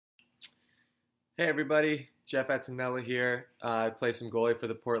Hey everybody, Jeff Attinella here. I play some goalie for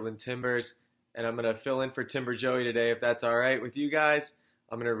the Portland Timbers, and I'm going to fill in for Timber Joey today if that's all right with you guys.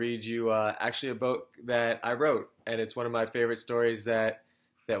 I'm going to read you actually a book that I wrote, and it's one of my favorite stories that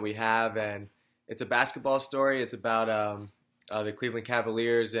we have, and it's a basketball story. It's about the Cleveland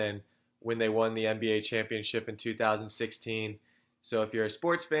Cavaliers and when they won the NBA championship in 2016. So if you're a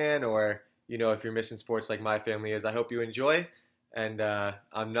sports fan or if you're missing sports like my family is, I hope you enjoy. And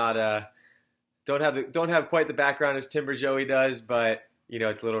I'm not don't have quite the background as Timber Joey does, but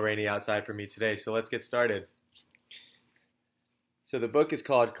it's a little rainy outside for me today, so let's get started. So the book is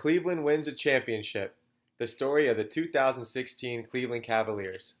called Cleveland Wins a Championship: The Story of the 2016 Cleveland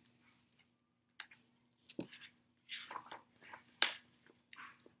Cavaliers.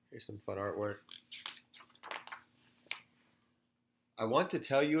 Here's some fun artwork. I want to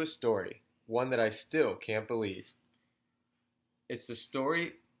tell you a story, one that I still can't believe. It's the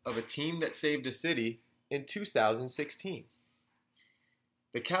story of a team that saved a city in 2016.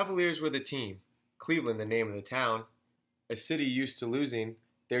 The Cavaliers were the team, Cleveland the name of the town, a city used to losing,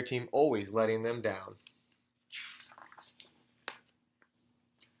 their team always letting them down.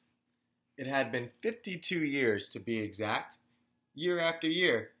 It had been 52 years to be exact. Year after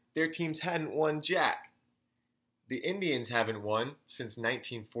year, their teams hadn't won jack. The Indians haven't won since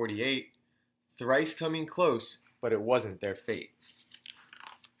 1948, thrice coming close, but it wasn't their fate.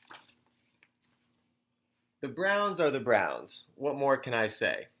 The Browns are the Browns. What more can I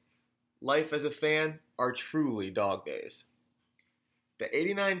say? Life as a fan are truly dog days. The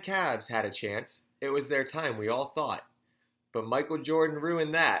 '89 Cavs had a chance. It was their time, we all thought. But Michael Jordan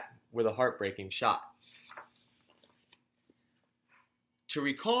ruined that with a heartbreaking shot. To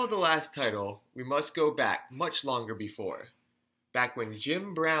recall the last title, we must go back much longer before. Back when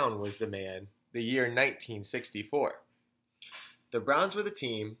Jim Brown was the man, the year 1964. The Browns were the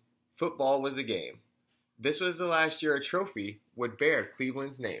team, football was the game. This was the last year a trophy would bear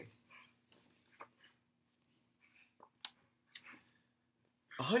Cleveland's name.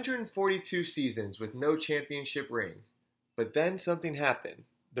 142 seasons with no championship ring. But then something happened,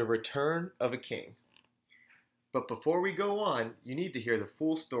 the return of a king. But before we go on, you need to hear the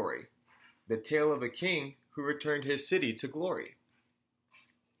full story. The tale of a king who returned his city to glory.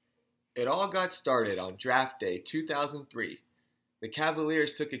 It all got started on draft day 2003. The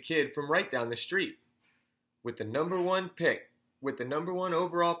Cavaliers took a kid from right down the street. With the number one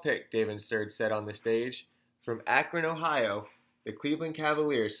overall pick, David Stern said on the stage, from Akron, Ohio, the Cleveland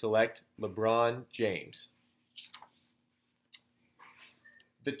Cavaliers select LeBron James.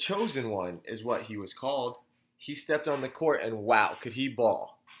 The chosen one is what he was called. He stepped on the court and wow, could he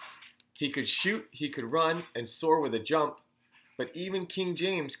ball. He could shoot, he could run, and soar with a jump, but even King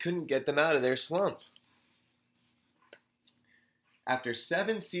James couldn't get them out of their slump. After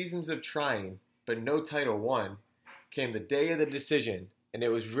 7 seasons of trying, but no title won, came the day of the decision, and it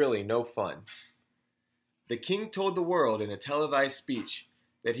was really no fun. The king told the world in a televised speech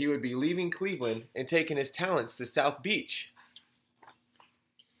that he would be leaving Cleveland and taking his talents to South Beach.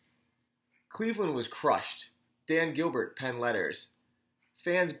 Cleveland was crushed. Dan Gilbert penned letters.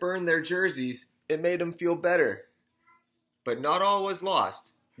 Fans burned their jerseys. It made them feel better. But not all was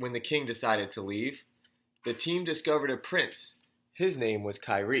lost when the king decided to leave. The team discovered a prince. His name was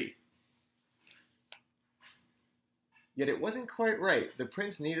Kyrie. Yet it wasn't quite right. The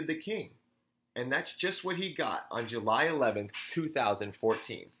prince needed the king. And that's just what he got on July 11th,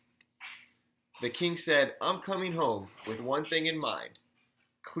 2014. The king said, I'm coming home with one thing in mind.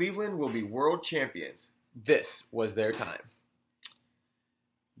 Cleveland will be world champions. This was their time.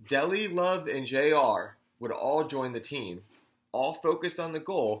 Deli, Love, and JR would all join the team, all focused on the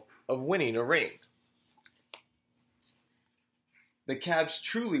goal of winning a ring. The Cavs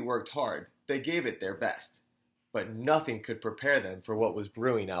truly worked hard. They gave it their best. But nothing could prepare them for what was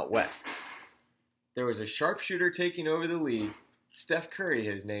brewing out west. There was a sharpshooter taking over the league, Steph Curry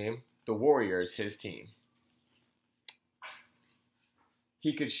his name, the Warriors his team.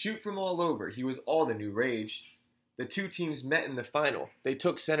 He could shoot from all over, he was all the new rage. The two teams met in the final, they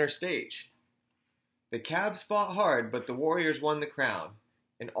took center stage. The Cavs fought hard, but the Warriors won the crown,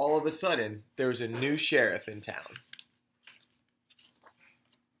 and all of a sudden, there was a new sheriff in town.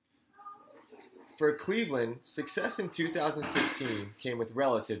 For Cleveland, success in 2016 came with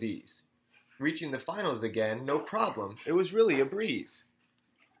relative ease. Reaching the finals again, no problem. It was really a breeze.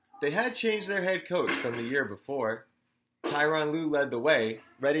 They had changed their head coach from the year before. Tyronn Lue led the way,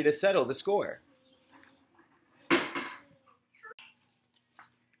 ready to settle the score.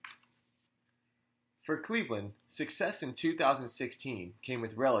 For Cleveland, success in 2016 came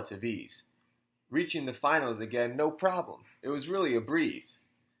with relative ease. Reaching the finals again, no problem. It was really a breeze.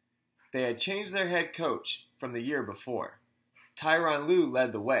 They had changed their head coach from the year before. Tyronn Lue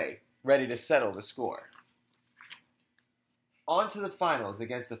led the way, ready to settle the score. On to the finals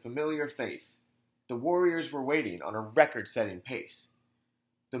against a familiar face. The Warriors were waiting on a record-setting pace.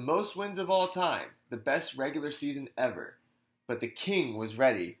 The most wins of all time, the best regular season ever. But the King was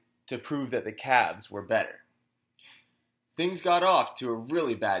ready to prove that the Cavs were better. Things got off to a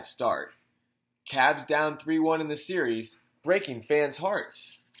really bad start. Cavs down 3-1 in the series, breaking fans'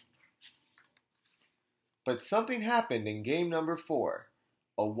 hearts. But something happened in game number 4.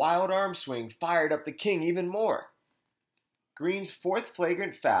 A wild arm swing fired up the King even more. Green's fourth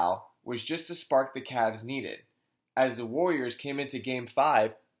flagrant foul was just the spark the Cavs needed, as the Warriors came into game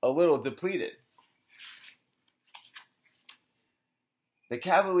 5 a little depleted. The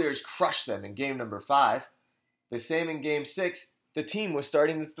Cavaliers crushed them in game number 5. The same in game 6, the team was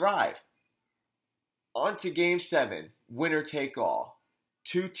starting to thrive. On to game 7, winner take all.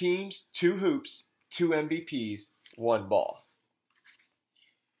 2 teams, 2 hoops, 2 MVPs, 1 ball.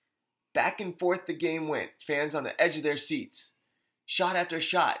 Back and forth the game went, fans on the edge of their seats. Shot after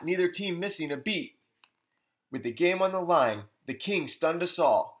shot, neither team missing a beat. With the game on the line, the King stunned us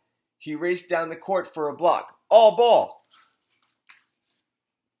all. He raced down the court for a block. All ball!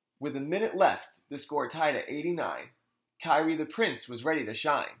 With a minute left, the score tied at 89. Kyrie the Prince was ready to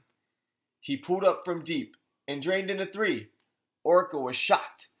shine. He pulled up from deep and drained in a 3. Oracle was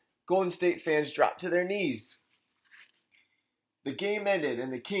shocked. Golden State fans dropped to their knees. The game ended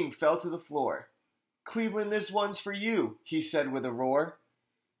and the King fell to the floor. "Cleveland, this one's for you," he said with a roar.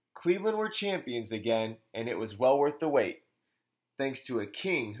 Cleveland were champions again, and it was well worth the wait, thanks to a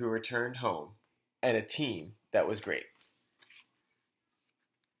King who returned home and a team that was great.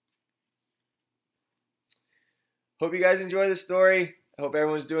 Hope you guys enjoy the story. I hope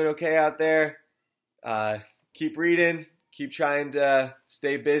everyone's doing okay out there. Keep reading, keep trying to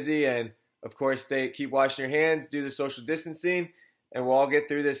stay busy, and of course, keep washing your hands, do the social distancing, and we'll all get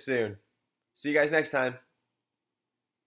through this soon. See you guys next time.